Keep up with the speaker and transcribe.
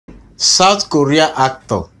South Korea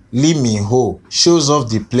actor Lee Min-ho shows off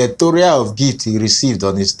the plethora of gifts he received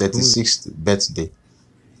on his 36th birthday.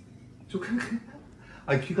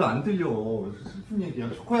 귀가 안 들려. 슬픈 얘기야.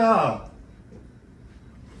 조커야.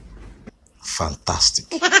 Fantastic.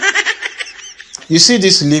 You see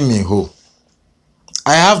this Lee Min-ho?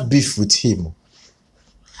 I have beef with him.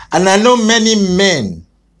 And I know many men,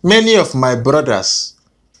 many of my brothers,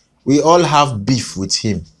 we all have beef with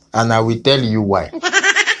him. And I will tell you why.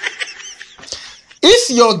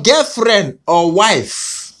 If your girlfriend or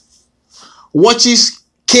wife watches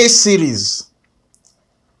K-series,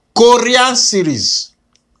 Korean series,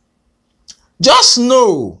 just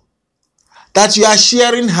know that you are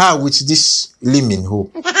sharing her with this Lee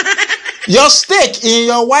Min-ho. Your stake in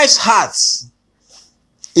your wife's heart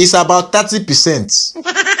is about 30%.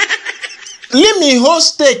 Lee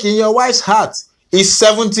Min-ho's stake in your wife's heart is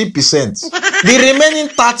 70%. The remaining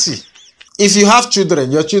 30%, if you have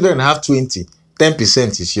children, your children have 20%.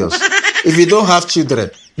 10% is yours. If you don't have children,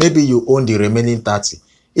 maybe you own the remaining 30%.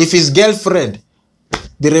 If his girlfriend,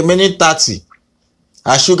 the remaining 30%,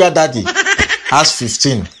 her sugar daddy has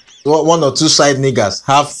 15%. One or two side niggas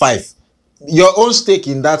have 5%. Your own stake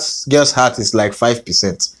in that girl's heart is like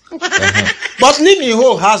 5%. But Lee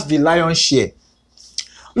Min-ho has the lion's share.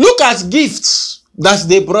 Look at gifts that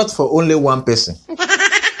they brought for only one person.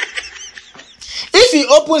 If he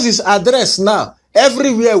opens his address now,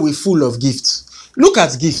 everywhere we full of gifts. Look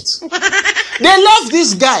at gifts. They love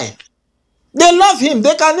this guy. They love him.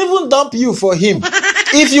 They can even dump you for him.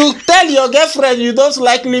 If you tell your girlfriend you don't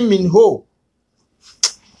like Lee Min-ho,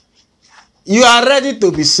 you are ready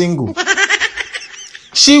to be single.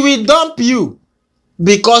 She will dump you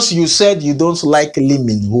because you said you don't like Lee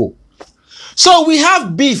Min-ho. So we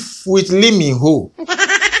have beef with Lee Min-ho.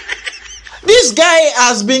 This guy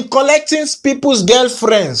has been collecting people's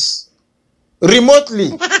girlfriends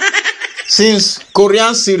remotely since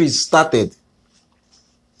Korean series started.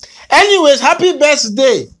 Anyways, happy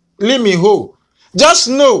birthday, Lee Min-ho. Just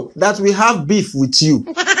know that we have beef with you.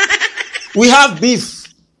 We have beef.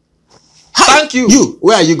 Thank you. You,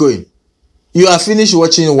 where are you going? You are finished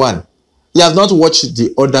watching one. You have not watched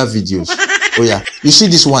the other videos. Oh yeah, you see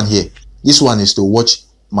this one here. This one is to watch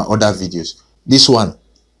my other videos. This one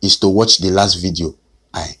is to watch the last video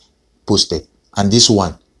I posted. And this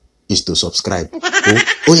one is to subscribe.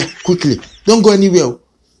 Oh yeah, quickly. Don't go anywhere.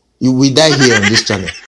 You will die here on this channel.